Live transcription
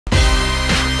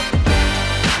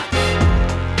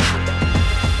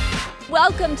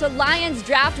Welcome to Lions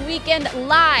Draft Weekend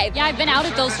Live. Yeah, I've been out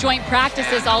at those joint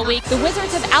practices all week. The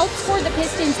Wizards have outscored the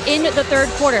Pistons in the third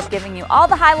quarter. Giving you all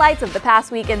the highlights of the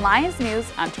past week in Lions news,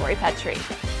 I'm Tori Petry.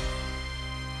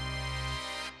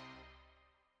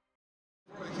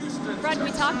 Fred,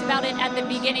 we talked about it at the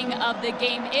beginning of the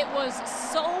game. It was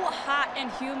so hot and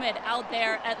humid out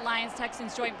there at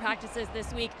Lions-Texans joint practices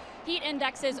this week. Heat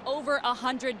indexes over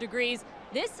 100 degrees.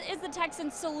 This is the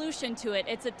Texans' solution to it.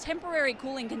 It's a temporary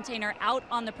cooling container out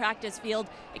on the practice field.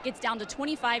 It gets down to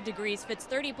 25 degrees, fits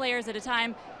 30 players at a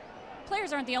time.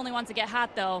 Players aren't the only ones that get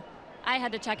hot, though. I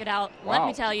had to check it out. Wow. Let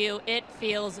me tell you, it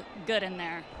feels good in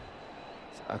there.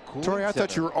 Tori, I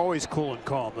thought you were always cool and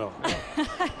calm, though.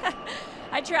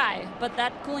 I try, but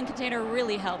that cooling container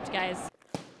really helped, guys.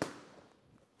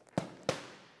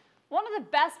 One of the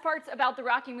best parts about the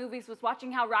Rocky movies was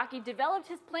watching how Rocky developed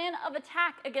his plan of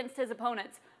attack against his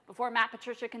opponents. Before Matt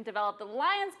Patricia can develop the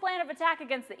Lions' plan of attack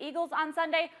against the Eagles on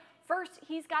Sunday, first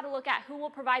he's got to look at who will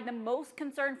provide the most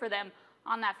concern for them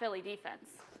on that Philly defense.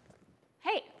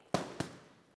 Hey,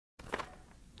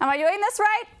 am I doing this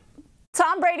right?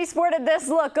 Tom Brady sported this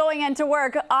look going into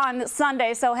work on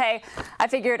Sunday, so hey, I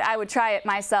figured I would try it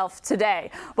myself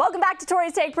today. Welcome back to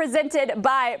Tori's Take, presented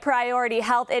by Priority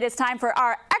Health. It is time for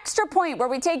our Extra Point, where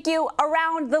we take you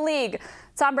around the league.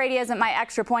 Tom Brady isn't my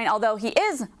extra point, although he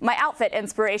is my outfit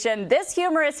inspiration. This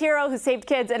humorous hero who saved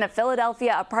kids in a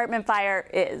Philadelphia apartment fire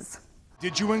is.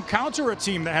 Did you encounter a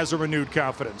team that has a renewed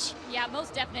confidence? Yeah,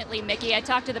 most definitely, Mickey. I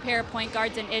talked to the pair of point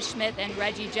guards in Ish Smith and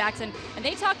Reggie Jackson, and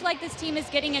they talked like this team is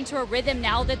getting into a rhythm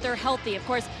now that they're healthy. Of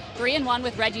course, 3-1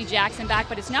 with Reggie Jackson back,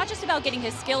 but it's not just about getting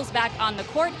his skills back on the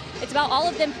court. It's about all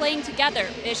of them playing together.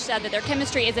 Ish said that their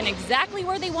chemistry isn't exactly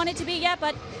where they want it to be yet,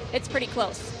 but it's pretty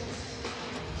close.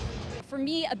 For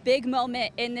me, a big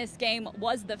moment in this game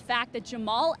was the fact that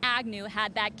Jamal Agnew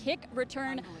had that kick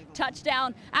return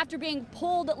touchdown after being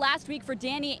pulled last week for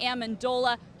Danny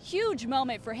Amendola. Huge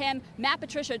moment for him. Matt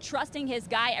Patricia trusting his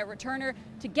guy at returner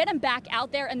to get him back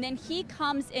out there, and then he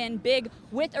comes in big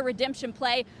with a redemption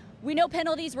play. We know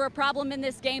penalties were a problem in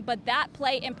this game, but that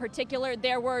play in particular,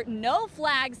 there were no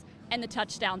flags, and the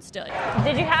touchdown stood.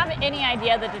 Did you have any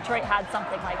idea that Detroit had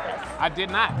something like this? I did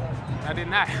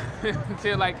not.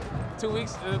 Until like 2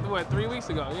 weeks, 3 weeks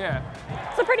ago, yeah.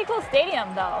 It's a pretty cool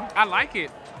stadium, though. I like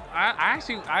it. I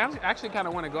actually kind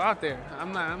of want to go out there.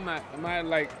 I'm not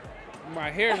like, my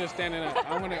hair is just standing up.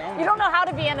 You don't know how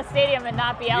to be in a stadium and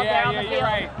not be out there on the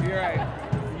field. You're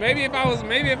right. Maybe if I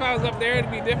was up there,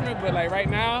 it'd be different. But like right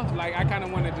now, like I kind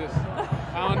of want to just,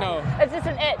 I don't know. It's just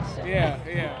an itch.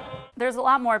 Yeah. There's a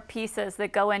lot more pieces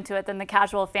that go into it than the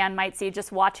casual fan might see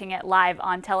just watching it live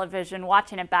on television,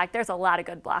 watching it back. There's a lot of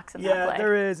good blocks in that play. Yeah,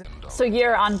 there is. So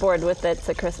you're on board with it's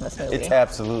a Christmas movie? It's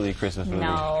absolutely a Christmas movie.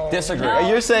 No. Disagree. No,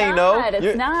 You're saying no?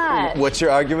 It's not. What's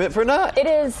your argument for not? It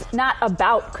is not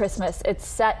about Christmas. It's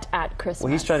set at Christmas.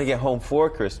 Well, he's trying to get home for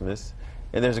Christmas,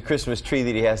 and there's a Christmas tree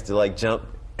that he has to like jump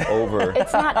over.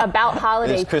 It's not about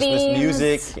holiday There's Christmas themes.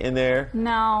 music in there.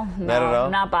 No, not at all.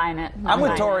 Not buying it. I'm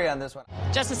with Tori on this one.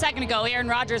 Just a second ago, Aaron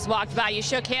Rodgers walked by. You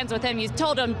shook hands with him. You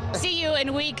told him, see you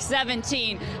in week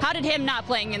 17. How did him not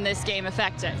playing in this game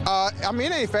affect it? I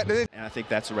mean, it affected it. And I think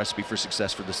that's a recipe for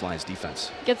success for this Lions defense.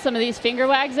 Get some of these finger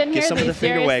wags in here. Get some of the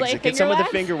finger wags. Get some of the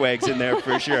finger wags in there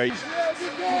for sure.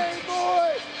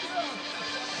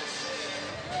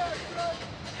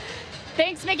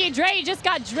 Thanks, Mickey. Dre, you just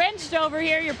got drenched over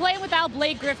here. You're playing without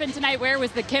Blake Griffin tonight. Where was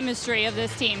the chemistry of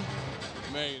this team?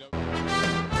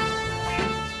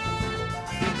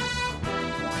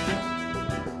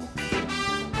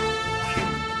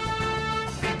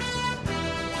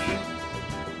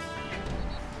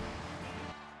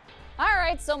 All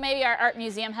right, so maybe our art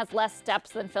museum has less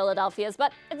steps than Philadelphia's,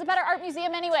 but it's a better art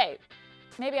museum anyway.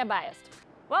 Maybe I'm biased.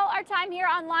 Well, our time here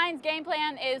on Lions Game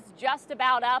Plan is just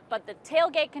about up, but the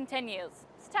tailgate continues.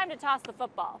 It's time to toss the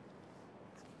football.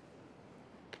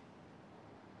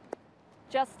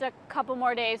 Just a couple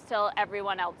more days till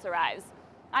everyone else arrives.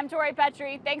 I'm Tori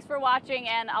Petry. Thanks for watching,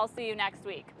 and I'll see you next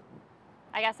week.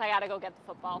 I guess I gotta go get the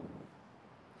football.